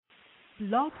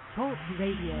Blog Talk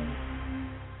Radio.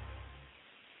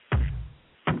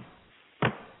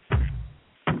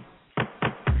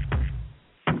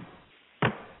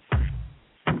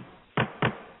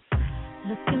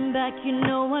 Looking back, you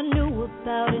know I knew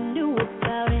about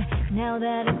it. Now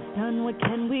that it's done, what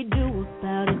can we do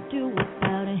about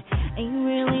it? Ain't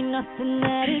really nothing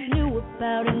that is new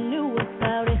about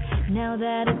it. Now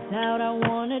that it's out, I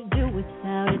wanna do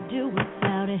without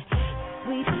it.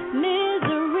 Sweet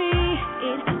misery,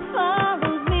 it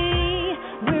follows me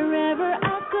wherever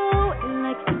I go. It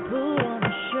likes to put on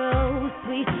a show.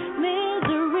 Sweet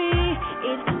misery,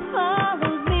 it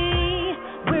follows me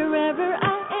wherever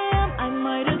I am. I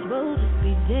might as well just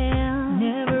be down.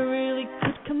 Never really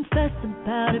could confess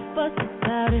about it, fuss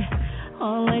about it.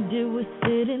 All I did was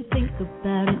sit and think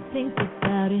about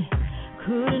it.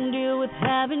 Couldn't deal with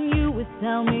having you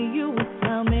without me.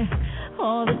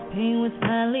 All this pain was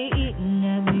finally eating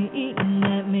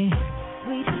at me.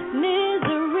 Sweet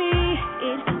misery,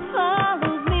 it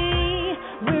follows me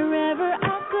wherever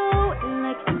I go. It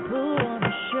likes to put on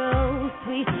a show.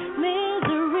 Sweet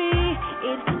misery,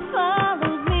 it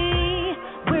follows me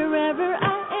wherever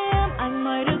I am. I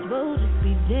might as well just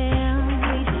be down.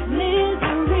 Sweet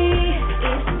misery,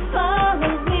 it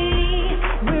follows me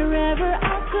wherever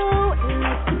I go. It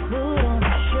likes to put on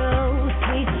a show.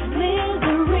 Sweet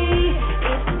misery,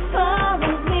 it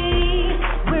follows me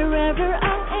wherever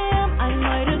I am. I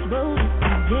might as well just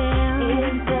be down.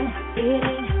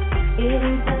 It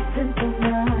ain't that simple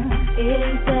now. It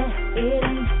ain't that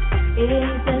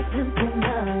simple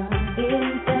now. It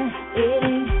ain't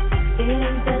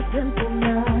that simple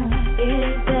now. It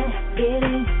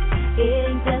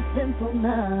ain't that simple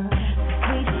now.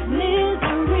 Sweet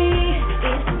misery,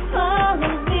 it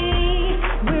follows me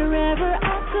wherever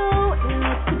I go. It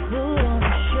likes to put on a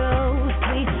show.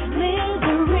 Sweet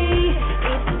misery,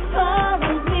 it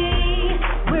follows me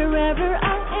wherever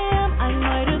I am. I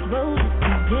might as well just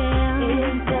be down.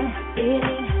 It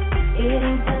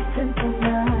ain't that simple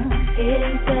now. It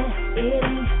ain't that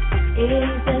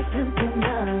simple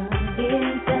now. It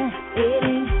ain't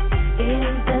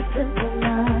that simple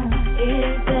now. It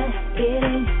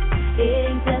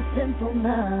ain't that simple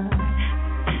now.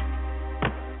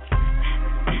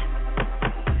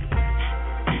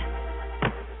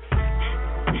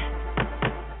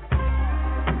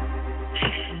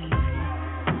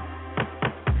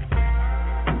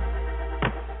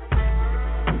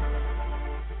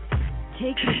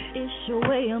 Take this ish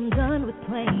away, I'm done with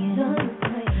playing.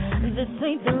 This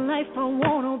ain't the life I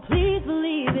want, oh please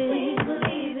believe it.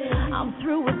 I'm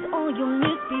through with all your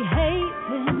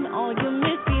misbehaving, all your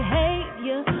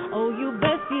misbehavior, oh you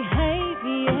best behave,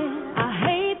 yeah. I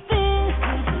hate this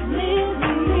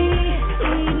misery,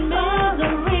 sweet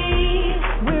misery.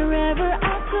 Wherever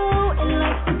I go, it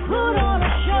likes to put on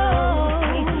a show.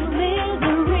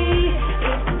 Misery,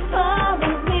 it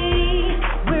follows me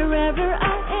wherever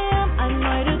I am. I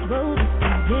might as well just be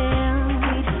down.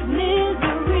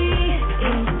 Misery,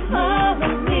 it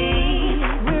follows me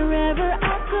wherever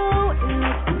I go. It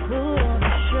likes to put on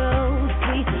a show.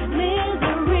 Sweet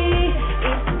misery,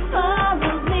 it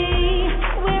follows me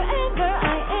wherever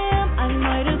I am. I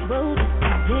might as well just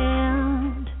be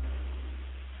down.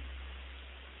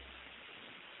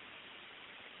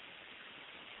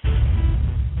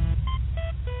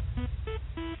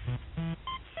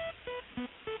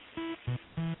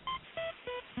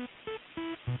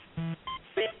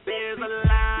 There's a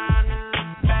line in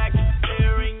the back,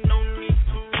 there ain't no need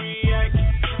to react.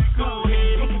 Go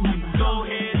ahead.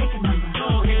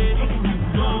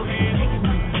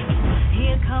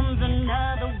 Here comes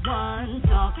another one,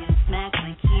 talking smack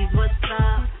like he's what's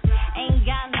up. Ain't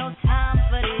got no time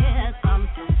for this. I'm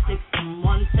so sick from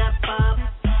one step up,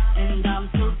 and I'm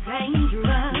so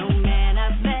dangerous. No man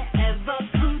I've met ever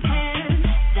compares.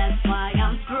 That's why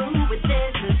I'm through with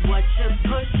this. 'Cause what you're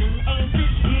pushing ain't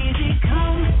this easy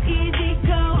come, easy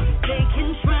go. They can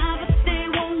try, but they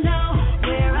won't know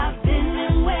where I've been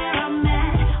and where I'm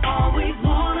at. Always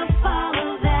wanna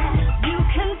follow that. You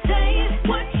can say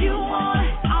what you want.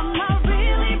 I'm not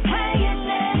really paying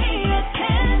any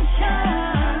attention.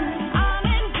 I'm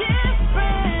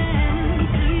indifferent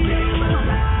to There's a you.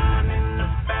 line in the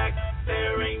back,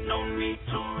 there ain't no need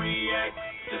to react.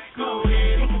 Just go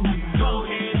ahead.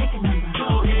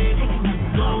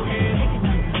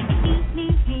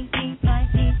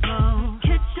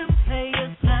 Kitchen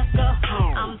players have go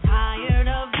home. I'm tired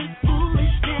of this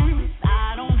foolishness.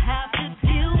 I don't have to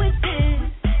deal with this.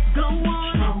 Go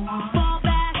on, fall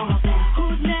back.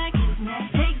 Who's next?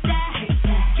 Take that.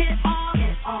 Get off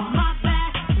my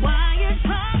back. Why you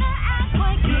trying to act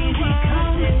like you were? Easy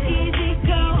come, easy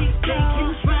go. They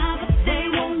can try, but they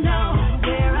won't know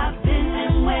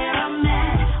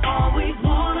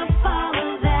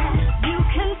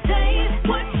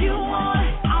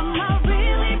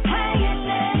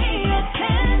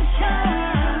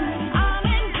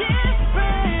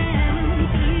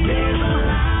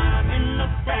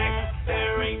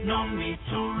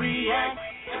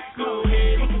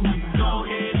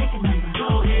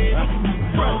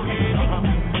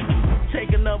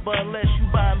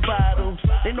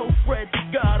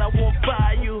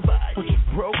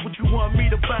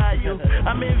to buy you.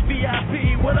 I'm in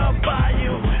VIP, what up, buy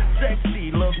you?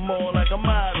 Sexy, look more like a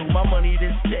model. My money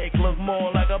this thick, look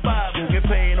more like a Bible. Get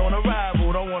paid on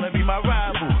arrival, don't wanna be my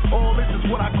rival. All this is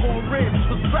what I call rich,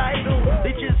 societal.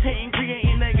 They just hating,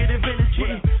 creating negative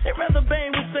energy. They rather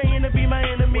bang with saying to be my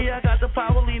enemy. I got the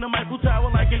power, lean on Michael Tower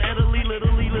like an Italy.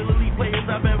 Little players,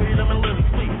 I buried them in little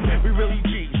sleep. We really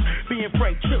G's, being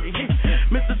Frank Chili.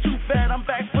 Mr. Too Fat, I'm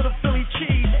back for the Philly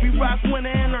cheese. We rock winter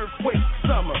and earthquake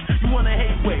summer. You wanna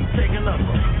hate, wait, take another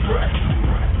breath.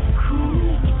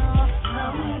 Cool,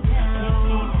 slow down.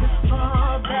 You need to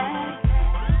fall back.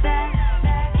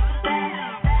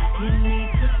 You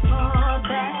need to fall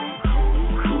back.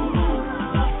 Cool,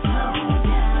 slow down.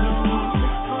 You need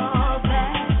to fall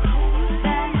back.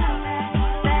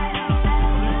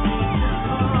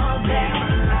 There's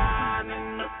a line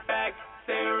in the back,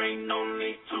 there ain't no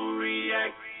need to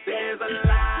react. There's a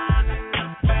line in the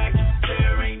back,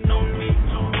 there ain't no need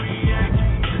to react.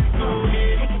 Just go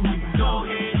ahead, go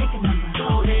ahead, go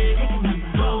ahead,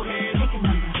 go ahead,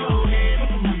 go ahead,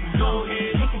 go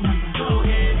ahead, go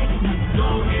ahead, go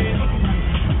ahead.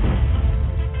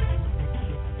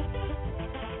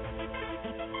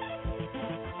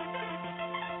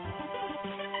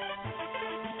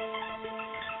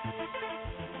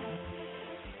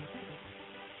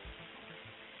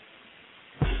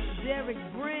 Derek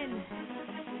Bryn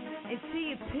and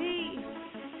T.P.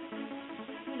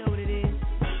 You know what it is.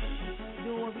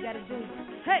 Doing what we gotta do.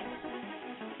 Hey!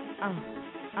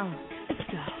 Let's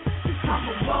go.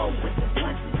 I'ma roll with the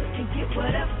punches and get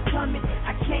whatever's coming.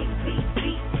 I can't be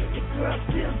beat. The girl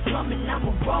still drumming.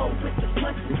 I'ma roll with the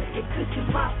punches. It could be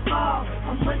my fault.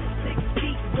 I'm under 6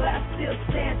 feet, but I still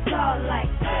stand tall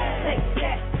like take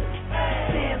that.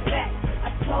 Stand back. I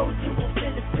told you I'm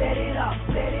finna set it off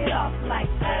like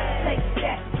take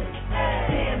that.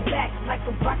 Stand back like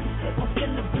a rocket ship. I'm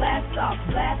finna blast off.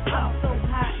 So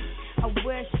hot. I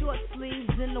wear short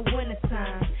sleeves in the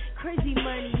wintertime. Crazy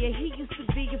money, yeah, he used to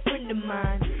be a friend of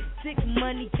mine. Sick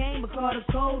money came, but caught a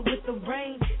cold with the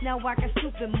rain. Now I got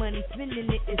stupid money, spending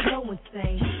it is so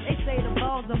insane. They say the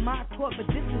ball's on my court, but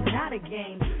this is not a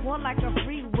game. More like a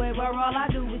freeway where all I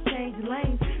do is change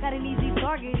lanes. Got an easy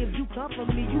target, if you come for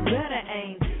me, you better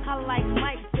aim. I like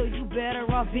Mike, so you better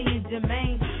off being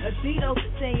Jermaine. A Tito,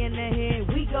 stay in the head,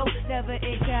 we go, never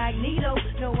incognito.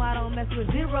 No, I don't mess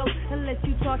with zero, unless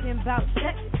you talking about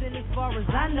sex. And as far as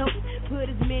I know, put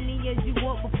as many as you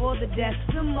want before the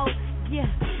decimal. Yeah,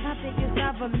 I think it's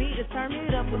time for me to turn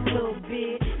it up a little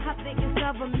bit. I think it's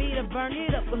time for me to burn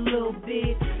it up a little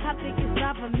bit. I think it's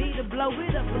time for me to blow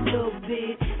it up a little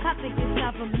bit. I think it's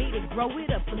time for me to grow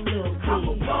it up a little bit.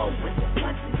 I'ma roll with the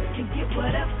punches and get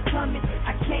whatever's coming.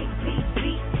 I can't be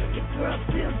beat. The girl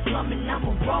still drumming.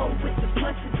 I'ma roll with the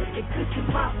punches. It could be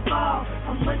my fault.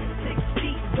 I'm under 6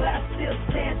 feet, but I still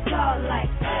stand tall like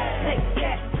take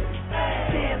that.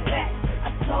 Stand back. I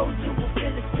told you I'm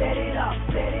finna set it off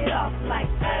like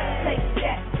take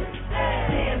that.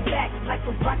 Stand back like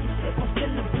a rocket ship. I'm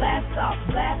finna blast off.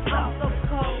 I'm so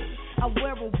cold. I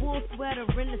wear a wool sweater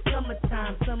in the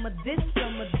summertime. Summer this,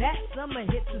 summer that, summer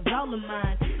hits is all of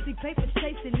mine. See, paper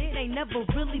chasing, it ain't never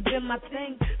really been my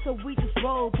thing. So we just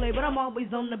role play, but I'm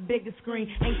always on the biggest screen.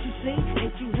 Ain't you seen,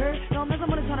 ain't you heard? No, man, I'm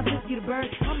gonna try to pick you to burn.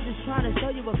 I'm just trying to show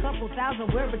you a couple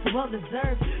thousand where it's well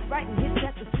deserved. Writing hits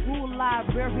at the school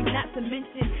library, not to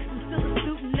mention I'm still a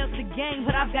student of the game,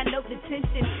 but I've got no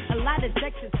detention. A lot of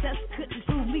Texas tests couldn't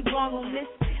prove me wrong on this.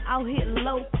 I'll hit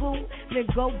local, then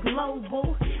go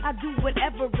global. I do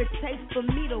whatever it takes for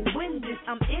me to win this.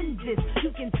 I'm in this.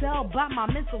 You can tell by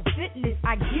my mental fitness.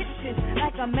 I get this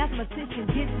like a mathematician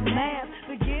gets math.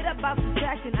 Forget about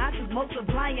subtraction, I just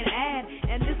multiply and add.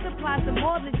 And this applies to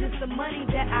more than just the money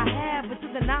that I have, but to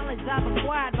the knowledge I've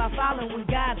acquired by following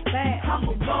God's path.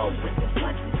 I'ma roll with the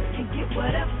punches and get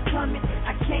whatever's coming.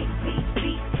 I can't be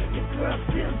beat. The girl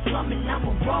still drumming.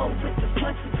 I'ma roll with the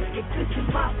punches. It could be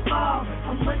my fault.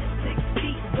 I'm under 6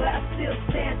 feet, but I still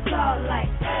stand tall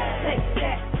like take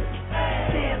that.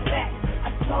 Stand back. I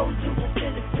told you I'm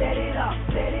finna set it off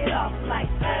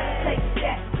like take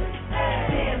that.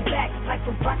 Stand back like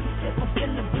a rocket ship. I'm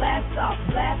finna blast off.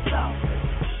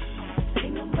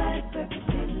 Ain't nobody perfect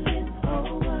till it's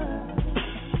over.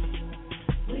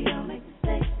 We all make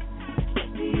mistakes.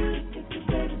 It's the you, it's the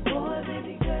baby boy,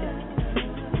 baby girl.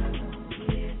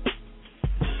 Yeah.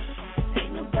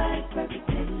 Ain't nobody perfect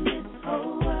till it's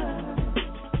over.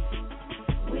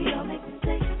 We all make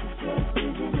mistakes. It's your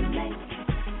decision to make.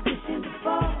 Wishing to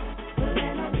fall, but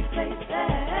land on your face.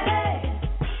 Hey.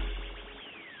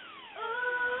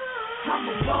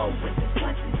 I'ma roll with the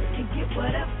punches and get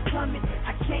whatever's coming.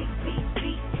 I can't be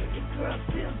beat. The girl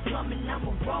still drumming.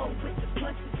 I'ma roll with the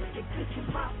punches. It could be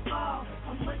my fault.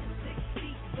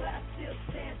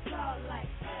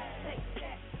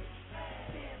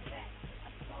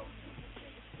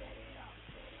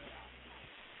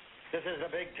 This is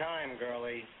a big time,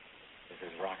 girlie.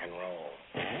 This is rock and roll.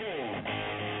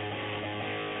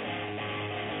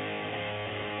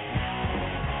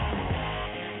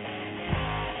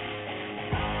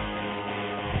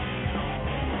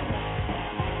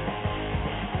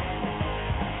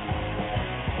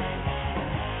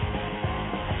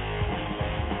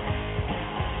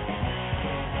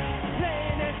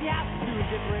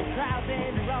 Different crowds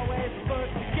and you're always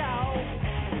supposed to go.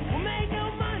 We'll make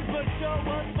no money, but it sure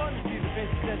was fun to see the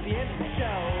faces at the end of the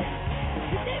show.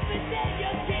 Cause if it's dead,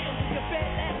 you're scared. You can bet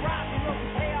that rock and roll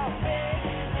can pay off big.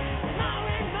 More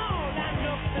and more, lining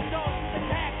up the doors with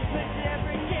the pack to play to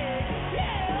every gig.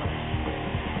 Yeah!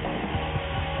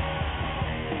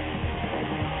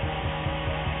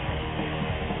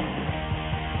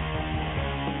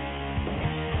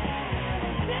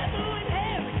 Never in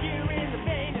hell, gear in the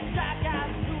vein and strike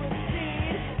out into a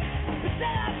scene. But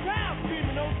sell out crowd,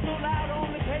 screaming oh so loud,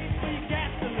 only pays for your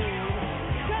gasoline.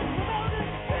 Cause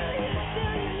promoters fill you,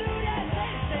 steal you, loot as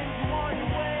they send you on your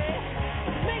way.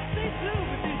 Makes things blue,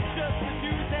 but it's just the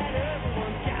dues that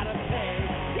everyone's gotta pay.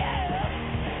 Yeah!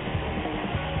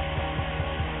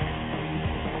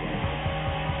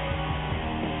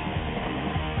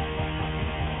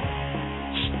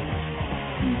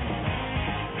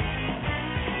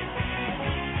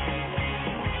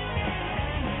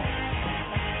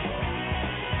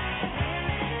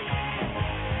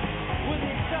 Well,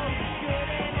 it's so good,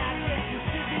 and I guess you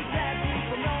should be glad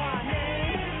people know our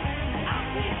name. I'll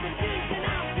pay some dues, and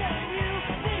I'll tell you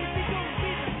things are gonna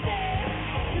be the same.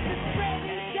 Cause it's a brand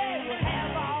new day, we'll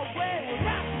have our way. We're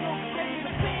rockin' no ready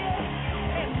to feel,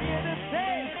 and here to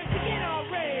pay. To get all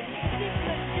ready, this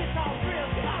let's get all real,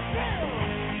 come on, real.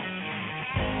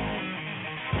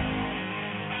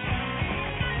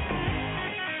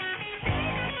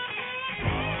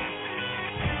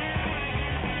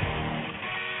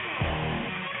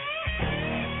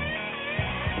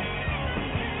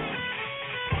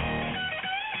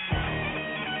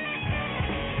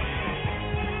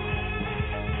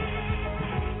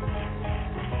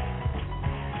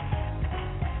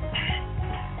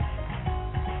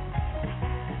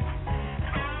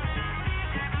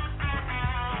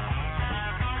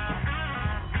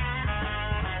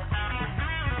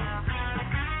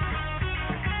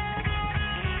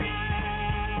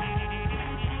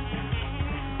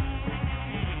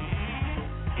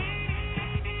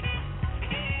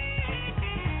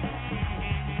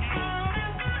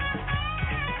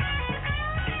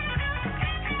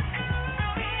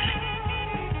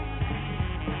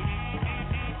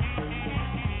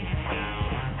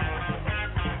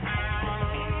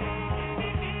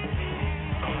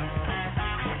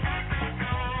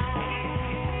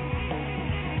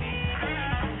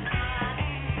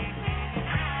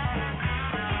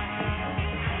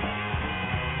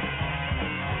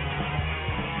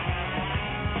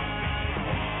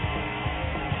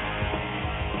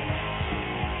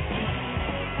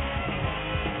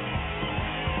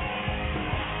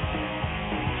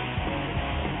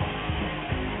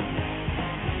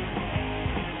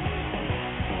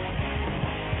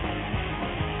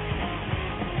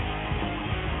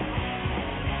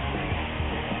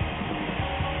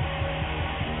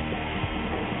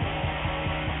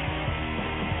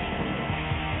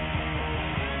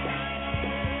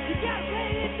 You gotta pay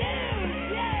your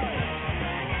dues, yeah!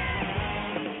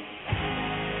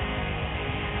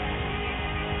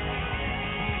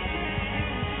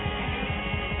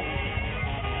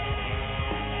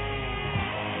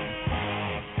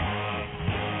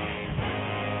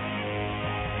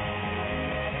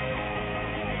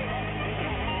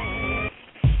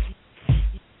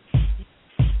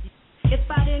 If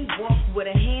I didn't walk with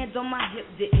a hand on my hip,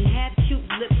 didn't have cute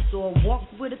lips, or walk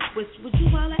with a twist, would you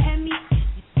holler at me?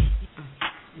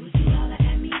 Would you holler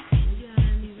at me?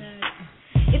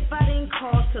 If I didn't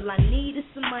call till I needed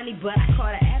some money, but I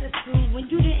caught an attitude when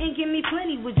you didn't give me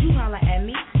plenty, would you holler at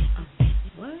me?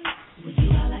 What? Would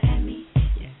you holler at me?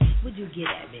 Yeah. Would you get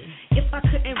at me? If I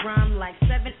couldn't rhyme like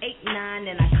 7, 8, 9,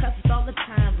 and I cussed all the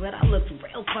time, but I looked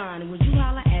real fine, would you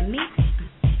holler at me?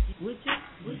 Would you?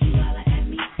 Would you holler at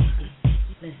me?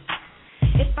 Listen.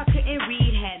 If I couldn't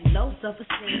read, had low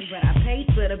self-esteem, but I paid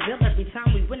for the bill every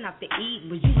time we went out to eat,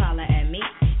 would you holler at me?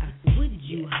 Would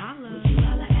you holler? Would you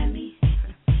holler at me?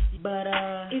 But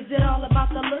is it all about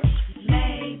the looks?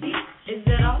 Maybe. Is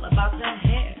it all about the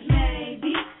hair?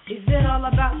 Maybe. Is it all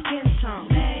about skin tone?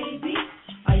 Maybe.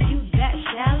 Are you that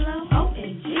shallow?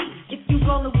 OMG. If you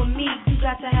rollin' with me, you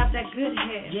got to have that good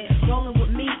hair. Yeah. Rollin' with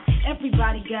me,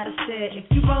 everybody gotta say it. If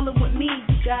you rollin' with me,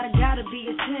 you gotta be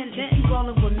a 10. If you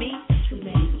rollin' with me, too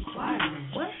many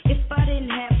requirements. What? If I didn't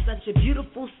have such such a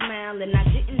beautiful smile, and I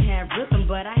didn't have rhythm,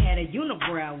 but I had a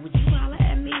unibrow. Would you holler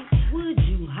at me? Would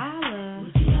you holler?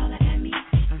 Would you holler at me?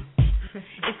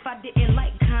 If I didn't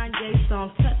like Kanye's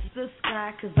song, Touch the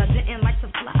Sky, 'cause I didn't like to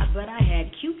fly, but I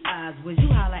had cute eyes. Would you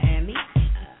holler at me?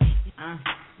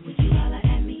 Would you holler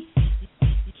at me?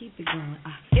 Keep it going.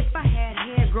 If I had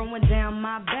hair growing down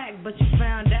my back, but you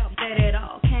found out that it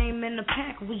all came in the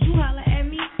pack, would you holler at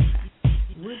me?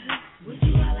 Would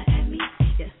you holler at me?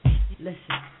 Yeah,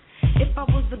 listen. If I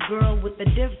was a girl with a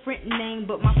different name,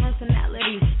 but my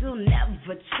personality still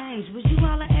never changed, would you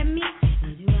holler at me?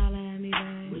 Would you holler at me,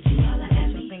 babe? Would you holler at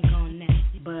me? Think on that.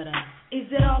 But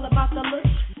is it all about the looks?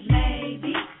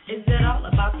 Maybe. Is it all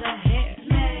about the hair?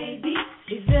 Maybe.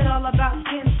 Is it all about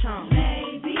skin tone?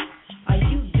 Maybe. Are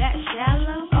you that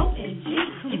shallow? OMG,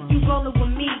 come on. If you rollin'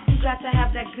 with me, you got to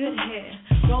have that good hair.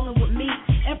 Rollin' with me,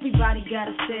 everybody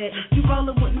gotta say it. If you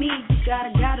rollin' with me, you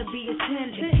gotta be a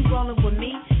 10. If you rollin' with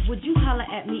me, would you holler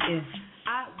at me if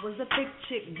I was a thick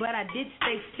chick, but I did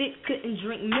stay fit, couldn't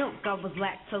drink milk, I was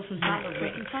lactose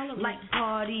intolerant. Like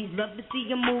parties, love to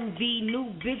see a movie, new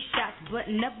big shots, but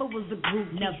never was a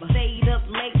group. Never stayed up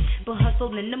late, but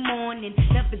hustled in the morning.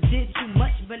 Never did too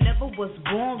much, but never was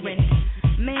boring.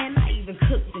 Man, I even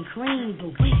cooked and cleaned,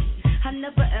 but wait, I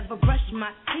never ever brushed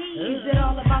my teeth. Is it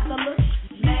all about the looks?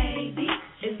 Maybe.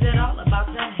 Is it all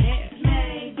about the hair?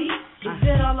 Maybe. Is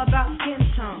it all about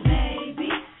skin tone?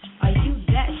 Maybe. Are you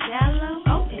that shallow?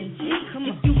 OMG, come on.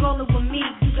 If you rollin' with me,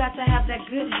 you got to have that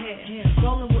good hair.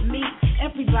 Rollin' with me,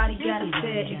 everybody gotta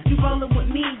say it. If you rollin' with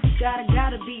me, you gotta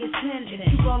be a 10.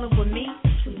 If you rollin' with me,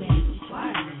 too many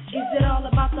requirements. Is it all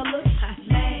about the looks?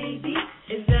 Maybe.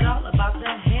 Is it all about the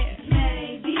hair?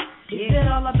 Maybe. Is it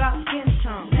all about skin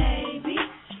tone? Maybe.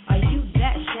 Are you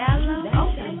that shallow?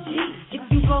 OMG. If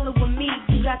you rollin' with me,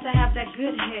 you got to have that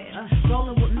good hair.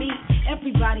 Rollin' with me,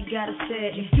 everybody gotta say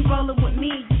it. If you rollin' with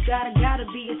me, you gotta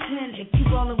be a 10. If you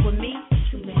rollin' with me,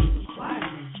 too many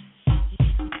requirements.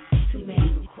 Too many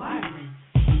requirements.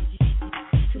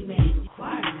 Too many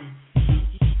requirements.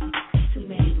 Too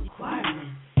many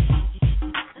requirements.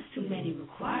 That's too many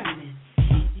requirements.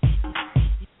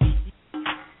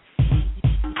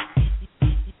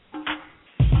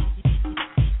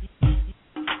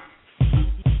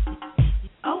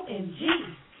 OMG.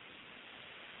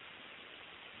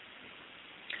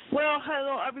 Well,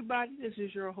 hello, everybody. This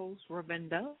is your host,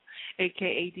 Ravinda,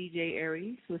 a.k.a. DJ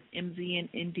Aries, with MZN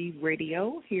Indie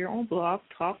Radio here on Blog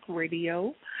Talk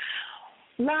Radio,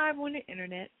 live on the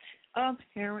Internet.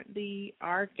 Apparently,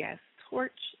 our guests,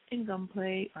 Torch and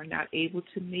Gunplay, are not able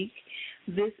to make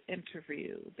this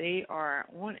interview. They are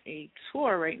on a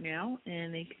tour right now,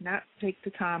 and they cannot take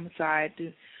the time aside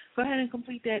to go ahead and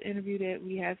complete that interview that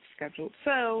we had scheduled.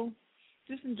 So,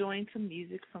 just enjoying some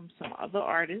music from some other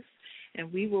artists,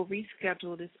 and we will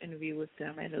reschedule this interview with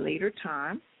them at a later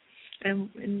time. And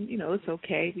you know, it's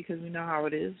okay because we know how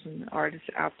it is when artists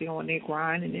are out there on their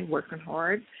grind and they're working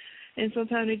hard. And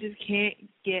sometimes they just can't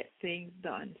get things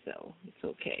done, so it's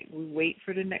okay. We wait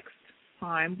for the next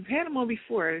time. We've had them on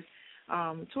before.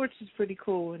 Torch is pretty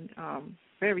cool and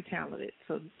very talented,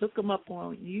 so look him up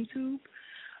on YouTube.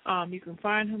 You can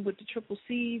find him with the Triple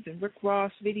C's and Rick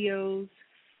Ross videos.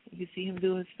 You can see him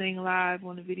doing his thing live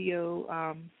on the video.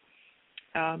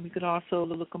 You can also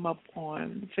look him up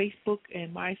on Facebook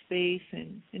and MySpace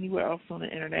and anywhere else on the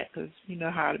Internet because you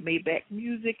know how the Maybach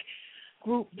Music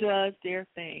Group does their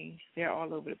thing. They're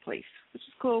all over the place, which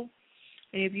is cool.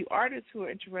 And if you artists who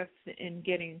are interested in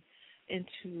getting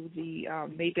into the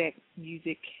Maybach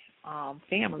Music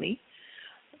family,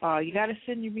 you got to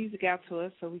send your music out to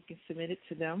us so we can submit it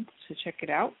to them to check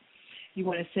it out. You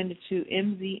want to send it to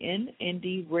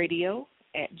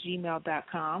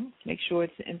mznindieradio@gmail.com. Make sure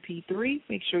it's an MP3.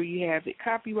 Make sure you have it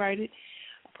copyrighted.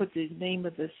 Put the name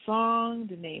of the song,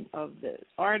 the name of the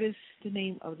artist, the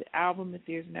name of the album, if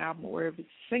there's an album, or if it's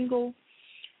single,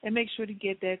 and make sure to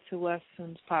get that to us as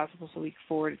soon as possible so we can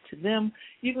forward it to them.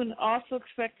 You can also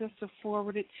expect us to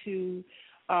forward it to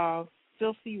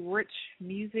Filthy Rich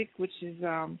Music, which is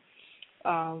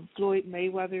Floyd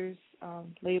Mayweather's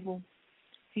label.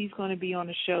 He's going to be on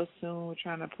the show soon. We're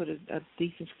trying to put a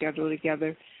decent schedule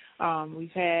together.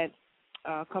 We've had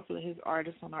a couple of his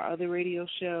artists on our other radio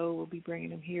show. We'll be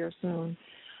bringing him here soon.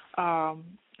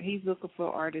 He's looking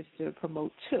for artists to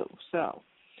promote too. So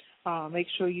make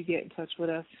sure you get in touch with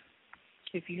us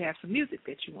if you have some music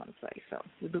that you want to play. So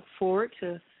we look forward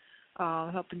to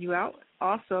helping you out.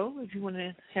 Also, if you want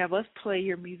to have us play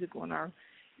your music on our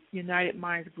United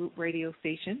Minds Group radio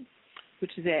station,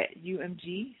 which is at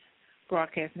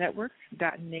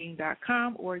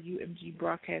umgbroadcastnetwork.name.com or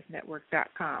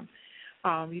umgbroadcastnetwork.com.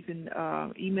 You can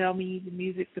email me the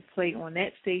music to play on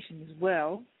that station as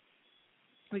well.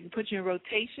 We can put you in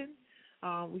rotation.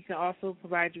 We can also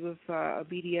provide you with a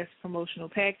BDS promotional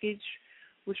package,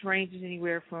 which ranges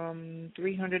anywhere from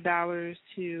 $300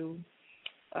 to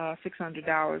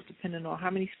 $600, depending on how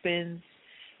many spins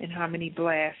and how many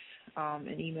blasts and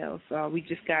emails. We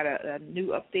just got a new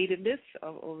updated list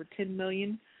of over 10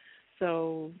 million.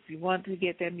 So if you want to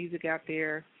get that music out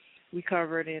there, we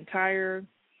cover the entire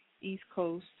East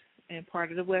Coast and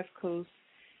part of the West Coast,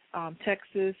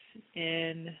 Texas,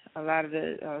 and a lot of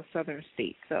the southern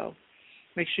states. So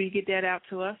make sure you get that out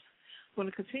to us. I'm going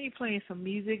to continue playing some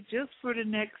music just for the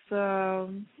next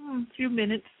few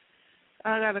minutes.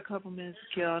 I got a couple minutes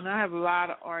to kill, and I have a lot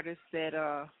of artists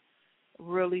that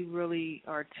really, really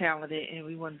are talented, and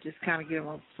we want to just kind of give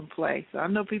them some play. So I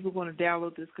know people are going to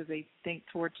download this because they think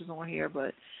Torch is on here,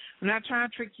 but I'm not trying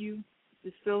to trick you.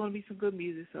 There's still going to be some good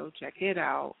music, so check it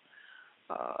out.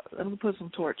 Let me put some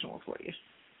Torch on for you.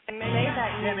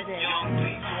 Maybach music.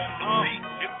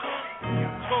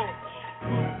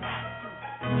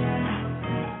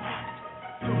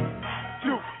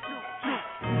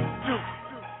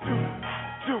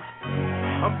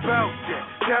 I'm about that,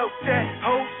 doubt that,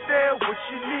 wholesale, what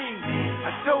you need.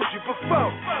 I told you before,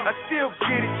 I still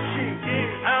get it cheap.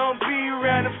 I don't be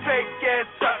around a fake ass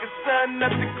talking, son,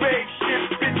 up the great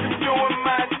shit, bitch, I'm doing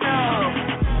my numb.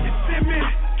 You see me?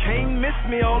 Can't miss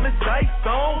me, all this ice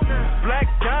on. Black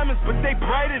diamonds, but they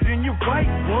brighter than your white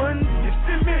ones. You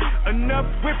see me? Enough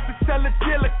whips to sell a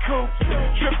dealer coupe.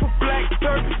 Triple black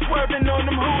burgers swerving on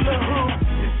them hula hoops.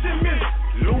 You see me?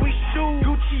 Louis shoes,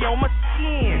 Gucci on my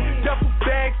skin. Duffel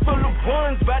bag full of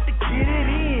ones, about to get it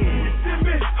in. You see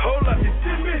me? Hold up, you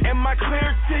see me? Am I clear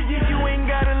to you? You ain't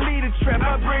gotta lead a trap,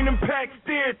 I bring them packs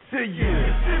there to you.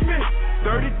 You see me?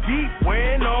 30 deep,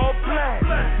 wearing all black.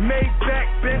 Maybach,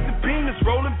 Benz and Beamers,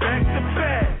 rolling back to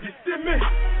back. You see me?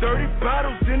 30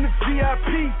 bottles in the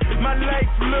VIP. My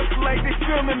life looks like they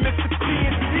filming Mr.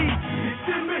 P&D. You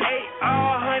see me? 8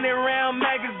 100 round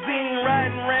magazine,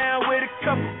 riding around with a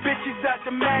couple bitches out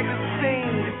the magazine.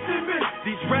 You see me?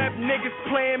 These rap niggas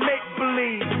playing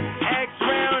make-believe. Act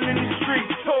round in the street,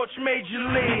 Torch Major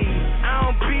League. I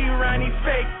don't be around these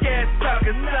fake-ass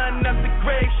suckers. Son up the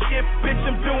grave shit, bitch,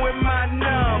 I'm doing my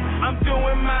numb. I'm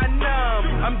doing my numb.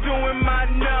 I'm doing my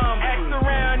numb. Act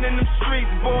around in the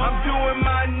streets, boy, I'm doing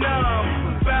my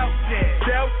numb. About that,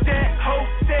 doubt that,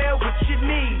 wholesale, what you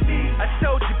need. I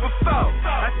told you before,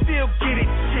 I still get it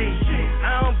cheap.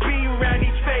 I don't be around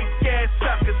these fake-ass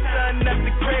suckers. Son up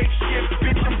the grave shit,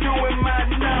 bitch, I'm doing my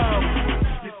numb.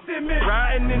 You see me?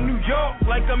 Riding in New York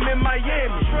like I'm in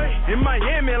Miami. In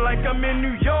Miami like I'm in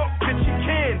New York, bitch, you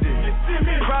candy. You see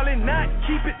me? Probably not,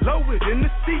 keep it lower than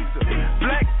the Caesar.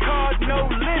 Black card, no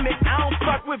limit, I don't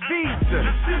fuck with Visa.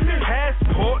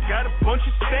 Passport, got a bunch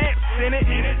of stamps in it.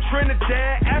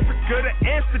 Trinidad, Africa to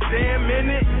Amsterdam in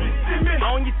it.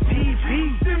 On your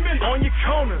TV, on your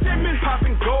corner,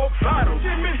 popping gold bottles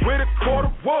with a quart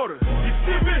of water.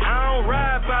 I don't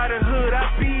ride by the hood, I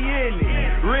be in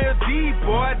it. Real D,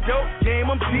 boy, dope game,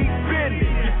 I'm deep in it.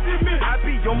 I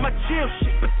be on my chill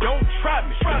shit, but don't try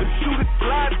me. The shooter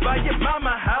slides by your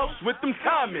mama house with them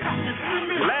Thomas.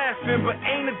 Laughing, but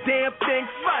ain't a damn thing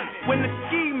funny. When the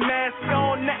ski mask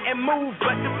on, nothing move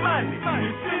but the money.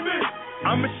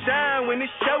 I'ma shine when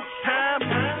it's showtime.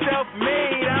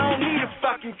 Self-made, I don't need a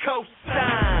fucking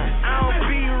cosign. I don't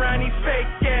be around these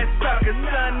fake-ass suckers.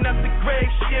 Son up the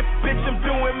grave shit, bitch, I'm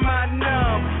doing my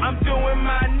numb. I'm doing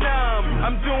my numb.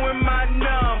 I'm doing my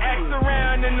numb. Act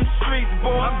around in the streets,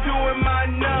 boy, I'm doing my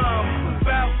numb.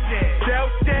 About that,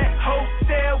 doubt that,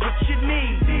 wholesale, what you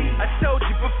need. I told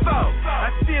you before,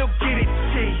 I still get it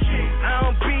cheap. I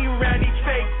don't be around these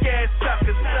fake-ass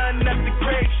suckers. Son up the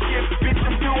grave shit, bitch,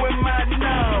 I'm doing my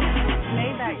numb.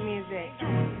 Maybach music.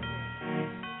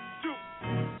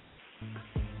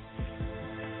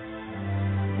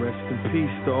 Rest in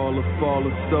peace to all the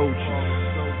fallen soldiers.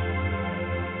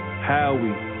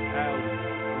 Howie,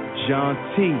 John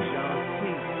T,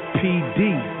 PD,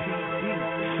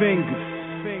 Fingers.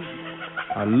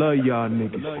 I love y'all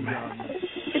niggas.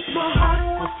 If my heart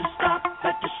wants to stop,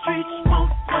 but the streets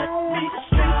won't let me. The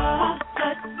streets won't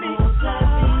let me. Let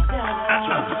me down. I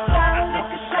try to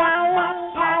take a shot at my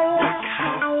power.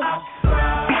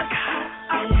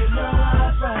 And you know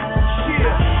I'm right.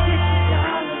 Yeah.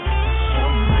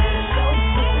 Show me,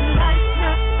 the light's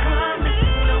not coming,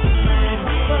 no man.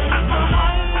 But if my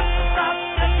heart wants to stop,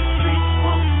 but the streets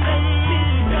won't let me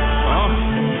down.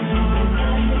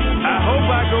 I hope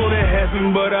I go to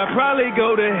heaven, but I probably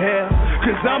go to hell.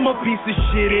 Cause I'm a piece of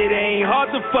shit, it ain't hard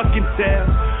to fucking tell.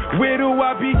 Where do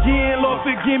I begin? Lord,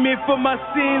 forgive me for my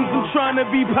sins. I'm trying to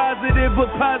be positive, but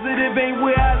positive ain't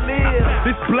where I live.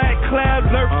 This black cloud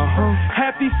lurking.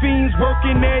 Half these fiends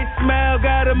working, every smile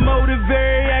got a motive,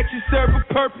 every action serve a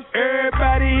purpose.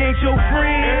 Everybody ain't your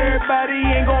friend, everybody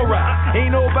ain't gon' ride.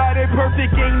 Ain't nobody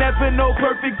perfect, ain't never no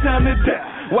perfect time to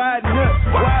die. Why nuts?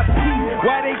 Why P?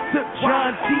 Why they took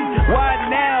John T? Why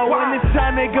now? When it's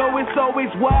time to go, it's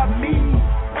always why me?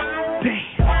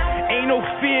 Damn. Ain't no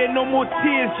fear, no more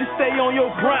tears, just stay on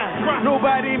your grind.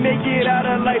 Nobody make it out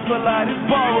of life alive, it's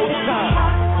borrowed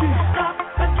time.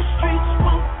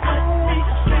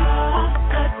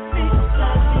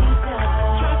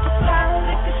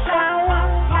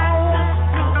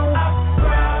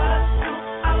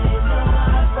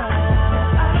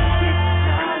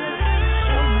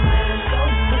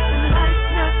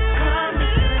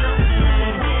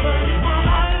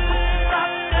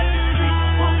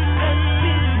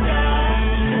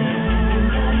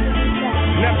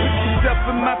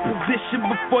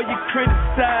 Before you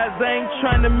criticize, I ain't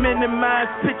trying to minimize.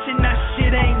 Pitching that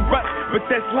shit ain't right, but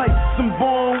that's life. Some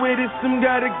born with it, some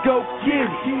gotta go get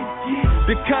it.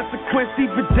 The consequence,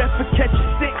 either death or catch a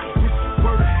sick.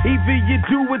 Either you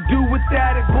do or do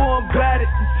without it. Boy, I'm glad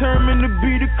it. Determined to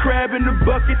be the crab in the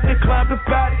bucket that climbed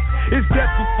about it. It's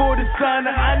death before the sign.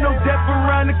 I know death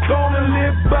around the corner.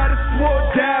 Live by the sword,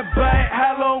 die by it.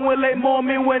 How long will they mourn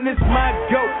me when it's my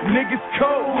go? Niggas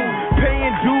cold,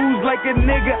 paying dues like a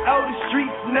nigga out the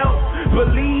streets. No,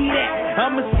 believe that.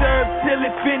 I'ma serve till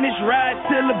it finish, ride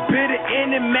till a bitter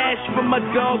end and mash for my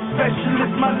dog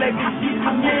specialist. My legacy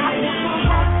from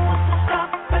Stop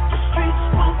at the streets,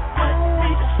 won't let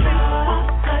me. The streets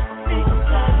won't let me.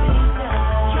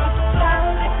 Drop the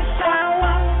fire, make the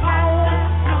shower, power.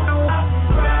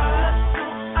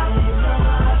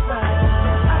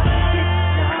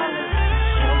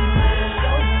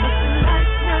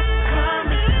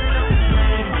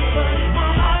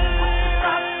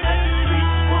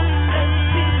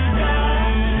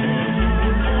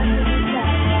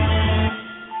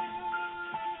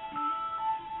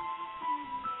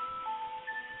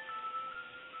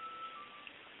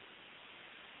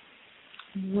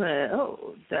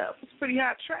 Well, that was pretty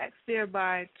hot tracks there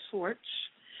by Torch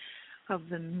of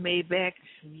the Maybach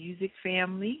music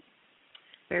family.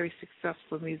 Very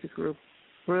successful music group.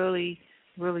 Really,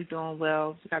 really doing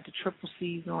well. We got the Triple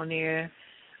C's on there.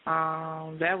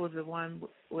 That was the one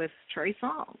with Trey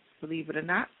Songz, believe it or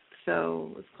not.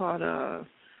 So it's called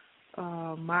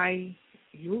My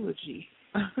Eulogy.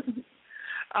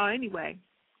 Anyway,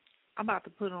 I'm about to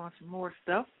put on some more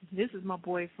stuff. This is my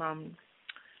boy from...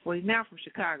 Well, he's now from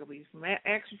Chicago, but he's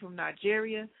actually from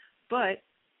Nigeria. But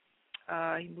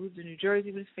he moved to New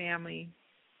Jersey with his family.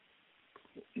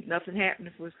 Nothing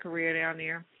happened for his career down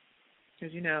there.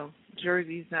 Because, you know,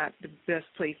 Jersey's not the best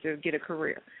place to get a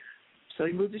career. So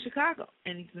he moved to Chicago,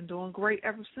 and he's been doing great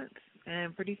ever since.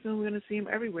 And pretty soon we're going to see him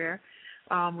everywhere.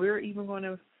 We're even going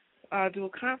to do a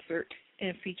concert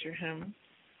and feature him.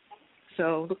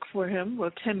 So look for him. Well,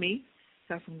 Timmy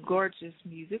got some gorgeous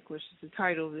music, which is the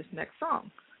title of this next song.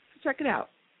 Check it out.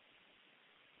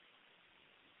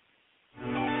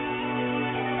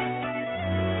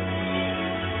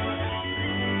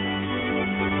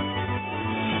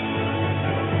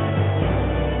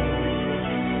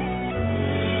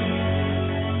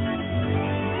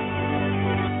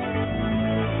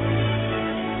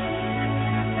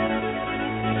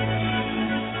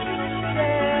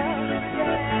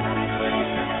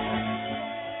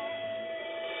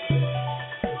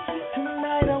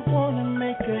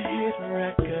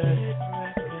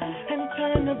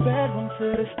 To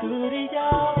the studio.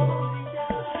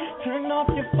 Turn off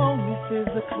your phone, this is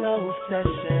a closed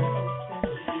session.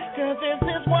 Cause this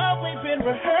is what we've been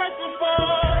rehearsing for.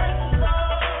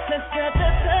 Let's set the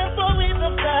tempo in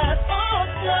the fast or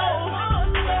slow.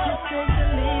 You take the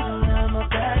lead and I'ma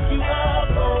back you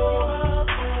up.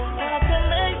 I can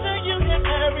make sure you get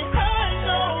every high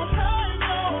note.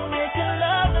 Make your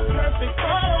love the perfect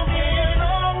song. Get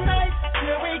all night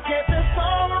till we get the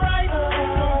song right.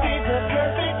 It's gonna be the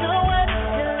perfect duet.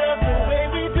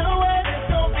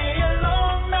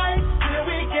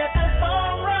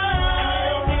 Right.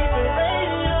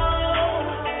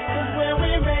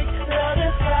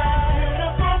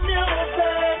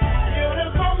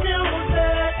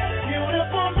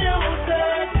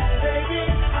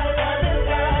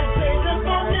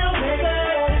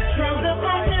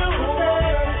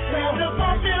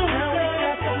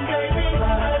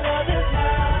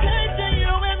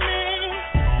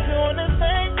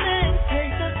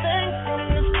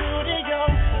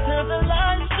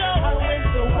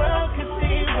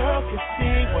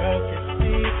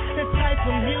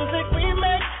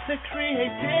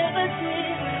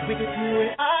 We could do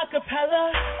it a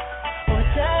cappella or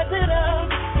jazz it up.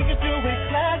 We could do it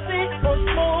classy or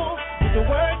smooth. We could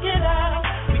work it out.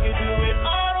 We could do it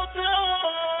auto-tune.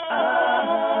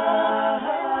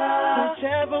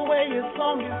 Whichever way, as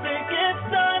long as it gets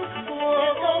done.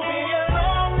 It's gonna be a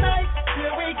long night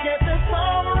till we get the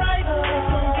song right. It's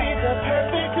gonna be the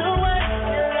perfect duet.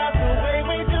 Yeah, that's the way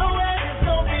we do it. It's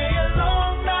gonna be a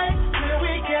long night till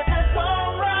we get the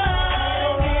song right.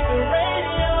 Don't need the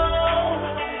radio,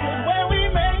 'cause when we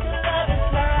make love,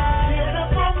 it's like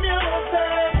beautiful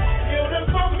music,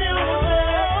 beautiful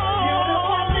music,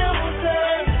 beautiful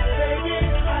music. Baby,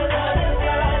 I love it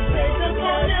like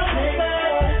beautiful music,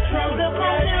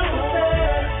 beautiful music,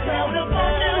 beautiful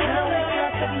music.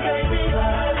 Baby,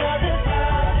 I love it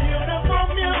like beautiful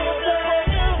music,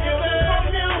 beautiful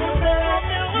music,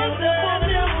 beautiful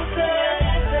music.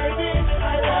 Baby,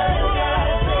 I love it like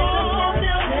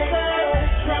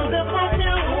beautiful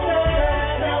music,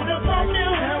 beautiful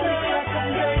music, beautiful music.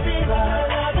 Baby, I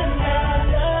love it. My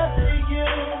love to you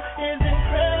is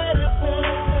incredible.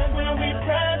 When we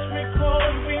press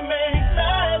record, we make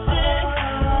magic.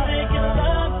 Making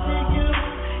love to you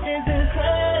is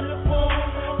incredible.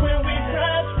 When we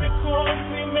press record,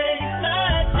 we make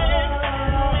magic.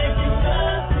 Making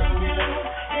love to you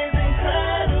is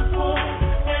incredible.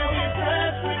 When we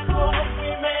press record, we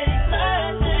make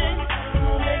magic.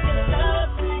 Making love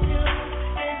to you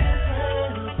is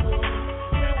incredible.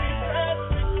 When we press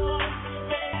record, we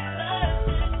make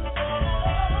magic.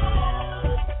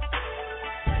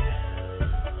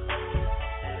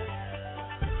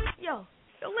 Yo,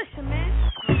 listen, man.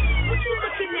 What you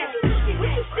looking at?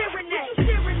 What you staring at?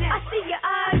 I see your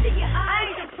eyes. I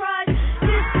ain't surprised.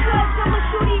 Just 'cause I'm a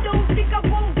shorty, don't think I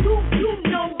won't do you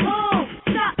no wrong.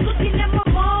 Stop looking at my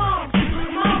mom.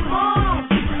 My mom.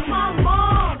 My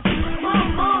mom. My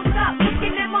mom. Stop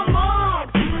looking at my mom.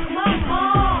 My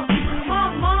mom. My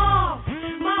mom.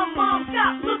 My mom.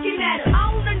 Stop looking at her.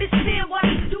 I don't understand why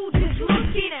these dudes is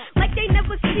looking like they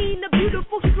never seen a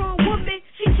beautiful, strong woman.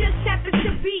 She just happens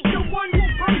to be the one who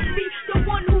birthed me, the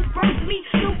one who birthed me,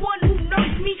 the one who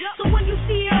nursed me. So when you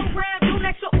see her around, don't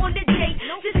ask her on the date.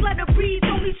 Just let her breathe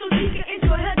on me so she can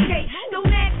enjoy her day.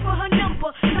 Don't ask for her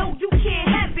number, no, you can't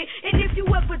have it. And if you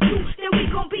ever do, then we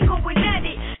gon' be going at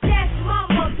it. That's my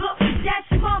mother,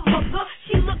 that's my mother.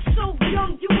 She looks so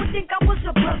young, you would think I was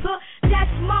a brother.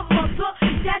 That's my mother,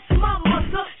 that's my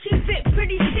mother. She fit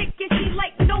pretty sick and she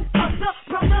like no other.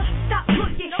 Brother, stop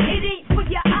looking, it ain't for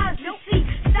your eyes to see.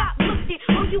 Stop looking,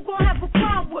 or you gon' have a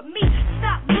problem with me.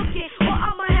 Stop looking, or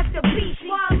I'ma have to beat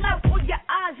wild out on your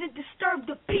eyes and disturb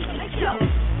the peace. Yo,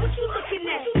 what you looking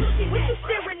at? What you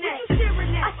staring at?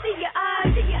 I see your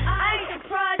eyes, I ain't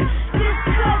surprised. Just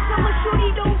 'cause I'm a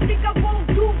shorty, don't think I won't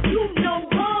do you no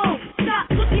wrong. Stop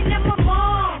looking at my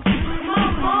mom.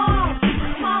 My mom.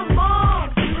 My mom.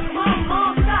 My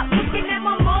mom. Stop looking at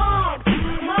my mom.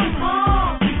 My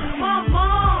mom. My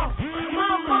mom.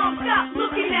 My mom. Stop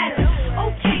looking at her.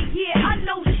 Okay, yeah, I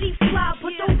know she fly,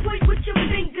 but don't point with your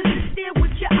fingers and stare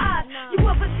with your eyes. You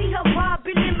ever see her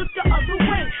vibing and look the other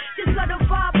way? Just let her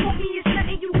vibe for me, it's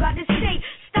nothing you gotta say.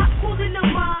 Stop calling her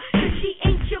mom, 'cause she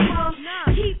ain't your mom.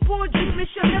 Keep on dreaming,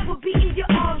 she'll never be in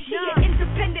your arms. She an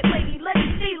independent lady, let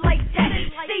it stay like that.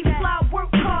 Stay fly,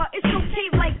 work hard, it's okay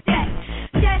like that.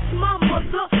 That's my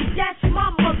mother, that's my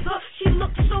mother. She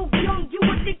looks so young, you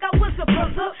would think I was a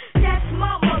brother. That's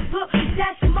my mother,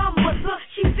 that's my mother.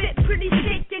 She fit pretty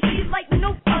sick and she like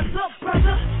no other.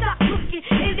 Brother, stop looking,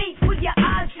 it ain't for your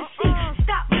eyes to see.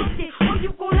 Stop looking, or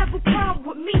you gon' have a problem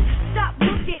with me. Stop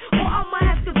looking, or I'ma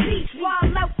have to beat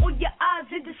wild out on your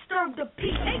eyes and disturb the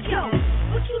peace. Hey, yo,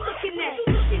 what you looking at?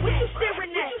 What you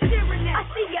staring at? I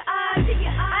see your eyes,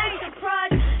 I ain't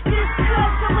surprised. Just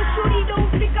 'cause I'm a shorty,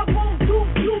 don't think I won't do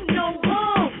you no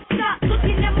wrong. Stop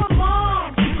looking at my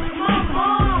mom. My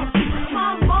mom.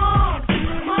 My mom.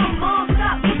 My mom.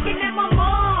 Stop looking at my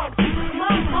mom.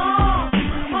 My mom.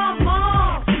 My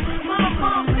mom. My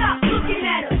mom. Stop looking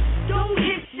at her. Don't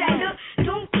hiss at her.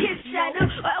 Don't kiss at her,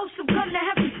 or else I'm gonna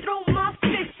have to throw my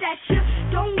fist at you.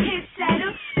 Don't hiss at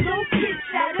her. Don't kiss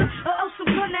at her, or else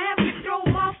I'm gonna have to throw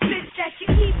my fist at you.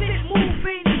 Keep it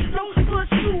moving. Don't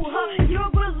pursue her.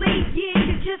 You're a lady,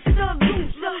 you're just a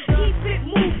loser. Keep it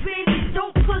moving.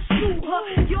 Don't pursue her.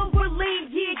 You're a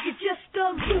lady, you're just a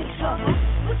loser.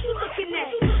 What you looking at?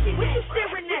 What you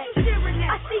staring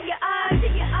at? I see your eyes,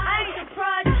 I ain't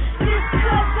surprised. Just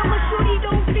 'cause I'm a shorty,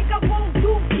 don't think I won't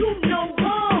do you no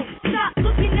wrong. Stop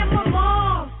looking at my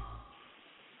mom.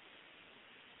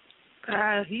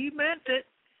 He meant it.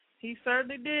 He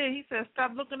certainly did. He said,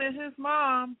 stop looking at his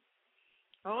mom.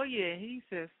 Oh, yeah. He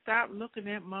said, stop looking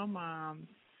at my mom.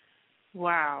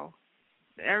 Wow.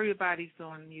 everybody's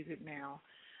doing music now.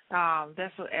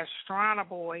 That's an Astrana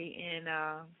boy, and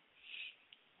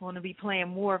want to be playing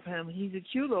more of him. He's a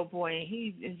cute little boy, and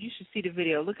you should see the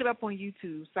video. Look it up on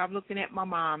YouTube. Stop looking at my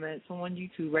mom. It's on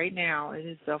YouTube right now. It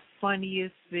is the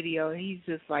funniest video. He's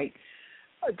just like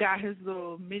got his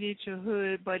little miniature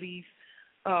hood buddies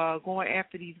going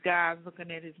after these guys looking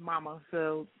at his mama.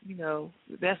 So, you know,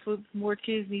 that's what more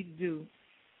kids need to do.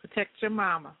 Protect your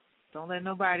mama. Don't let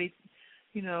nobody,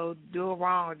 you know, do her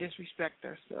wrong or disrespect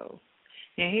her. So,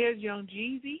 and here's Young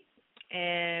Jeezy,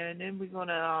 and then we're going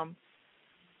to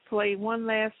play one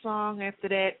last song after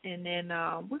that, and then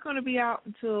we're going to be out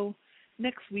until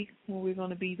next week when we're going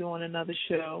to be doing another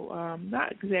show.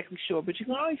 Not exactly sure, but you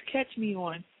can always catch me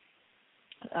on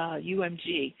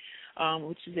UMG,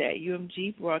 which is at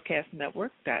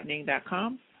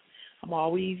umgbroadcastnetwork.ning.com. I'm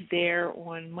always there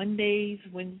on Mondays,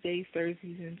 Wednesdays,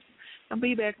 Thursdays, and I'll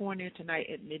be back on there tonight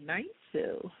at midnight.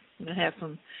 So I'm going to have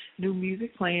some new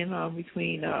music playing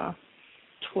between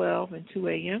 12 and 2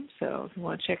 a.m. So if you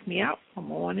want to check me out,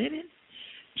 I'm on it and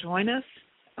join us.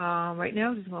 Right now,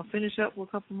 I'm just going to finish up with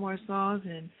a couple more songs,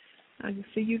 and I can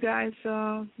see you guys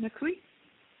next week.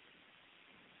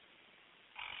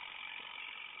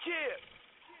 Yeah.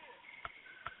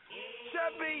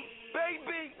 Chubby,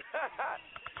 baby.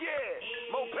 Yeah.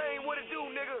 Mo Pain, what it do,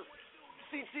 nigga?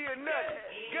 CT or nothing.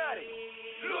 Got it.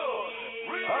 Look.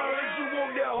 I heard you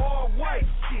want that hard white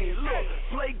shit. Look.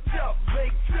 Flaked up,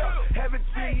 baked up. Have it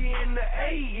to you in the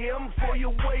AM before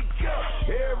you wake up.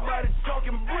 Everybody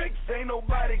talking bricks. Ain't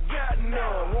nobody got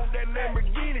none. Want that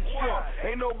Lamborghini truck.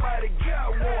 Ain't nobody got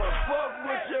one. Fuck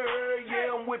what you heard.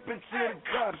 Yeah, I'm whipping till the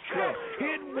cops come.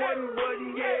 Hit one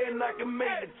button, yeah, and I can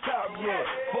make the top, yeah.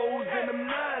 Foes and them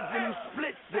nines and them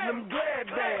splits and them glad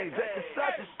bags at the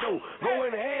sausage store.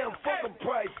 Going ham, fuck a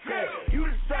price tag. You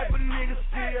the type of nigga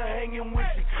still hanging with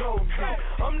your cold beat.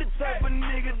 I'm the type of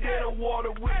nigga that'll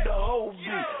water with the whole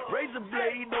beat. Razor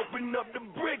blade, open up the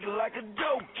brick like a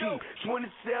dope key.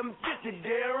 2750,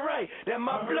 damn right, that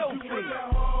my blow fee.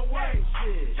 That hard white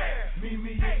shit. Meet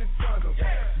me in the tunnel.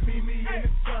 Meet me in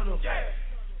the tunnel.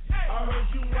 I heard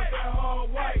you want that hard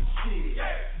white shit.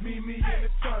 Meet me in the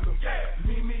tunnel.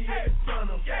 Meet me in the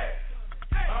tunnel.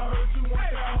 I heard you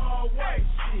want that hard white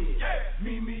shit.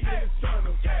 Meet me in the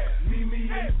tunnel. Meet me in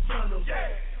the tunnel.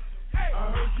 I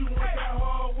heard you want that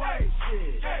hard white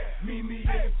shit. Meet me in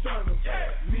the tunnel.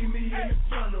 Meet me in the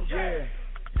tunnel. Yeah.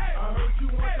 I heard you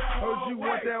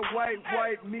want that white,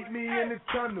 meet me in the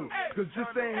tunnel. Cause this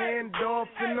ain't handoff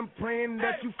and I'm praying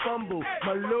that you fumble.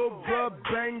 My little bro,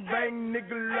 bang, bang,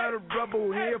 nigga, love the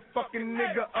rubble. Here, fucking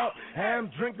nigga up, I'm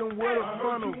drinking with a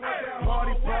funnel.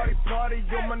 Party, party, party,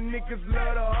 yo, my niggas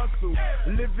love to hustle.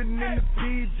 Living in the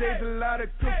PJs, a lot of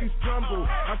cookies crumble.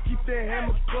 I keep that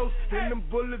hammer close and them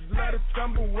bullets love to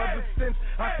stumble. Ever since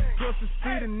I crossed the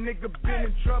street, a nigga been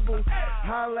in trouble.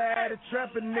 Holla at a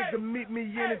trapper, nigga, meet me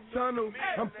in the tunnel.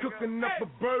 I'm cooking up a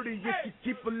birdie if you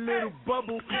keep a little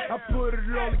bubble. I put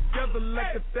it all together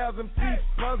like a 1,000-piece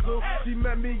puzzle. She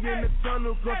met me in the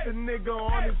tunnel, cause the nigga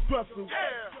on his Brussels.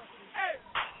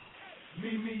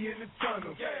 Meet me in the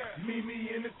tunnel. Meet me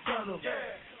in the tunnel.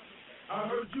 I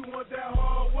heard you want that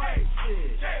hard white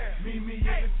shit. Meet me in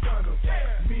the tunnel.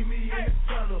 Meet me in the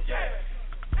tunnel.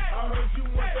 I heard you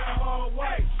want that hard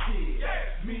white shit.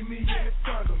 Meet me in the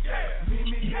tunnel. Meet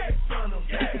me in the tunnel.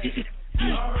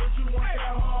 I heard you want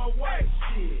that hard white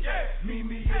shit. Meet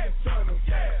me in the tunnel.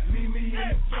 Meet me in the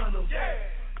tunnel.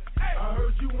 I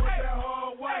heard you want that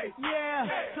hard white. Yeah,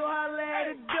 so holla at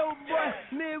a dope boy,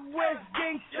 Midwest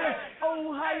gangster,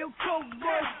 Ohio coke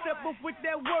boy, step up with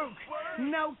that work.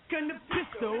 Now can the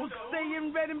pistols,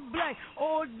 staying red and black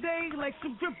all day like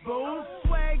some grippos.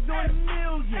 Swagged on a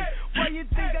million. Why you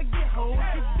think I get hoes?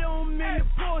 You don't mean the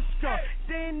Porsche car,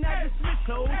 then I dismiss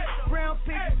hoes. Brown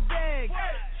paper bag,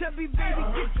 chubby baby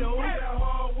get those.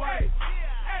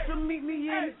 So meet me in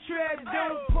the trap,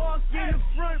 don't park in the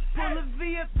front, pull a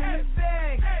V up in the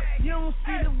bag. You don't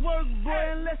see the work,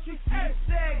 boy, unless you see the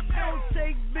sack. Don't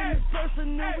take business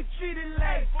personal, we treat it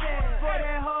like that. For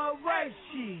that hard right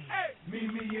shit. Meet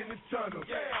me in the tunnel.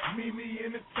 Meet me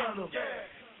in the tunnel.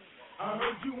 I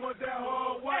heard you want that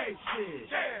hard white shit.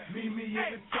 Meet me in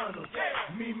the tunnel.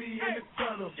 Meet me in the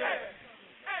tunnel.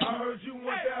 I heard you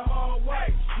want that hard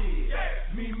white shit.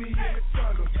 Meet me in the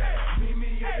tunnel. Meet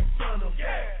me in the tunnel.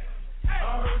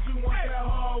 I heard you want that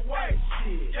hard white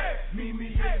shit. Meet me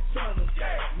in the tunnel.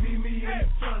 Meet me in the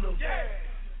tunnel.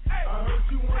 I heard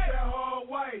you want that hard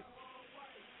white.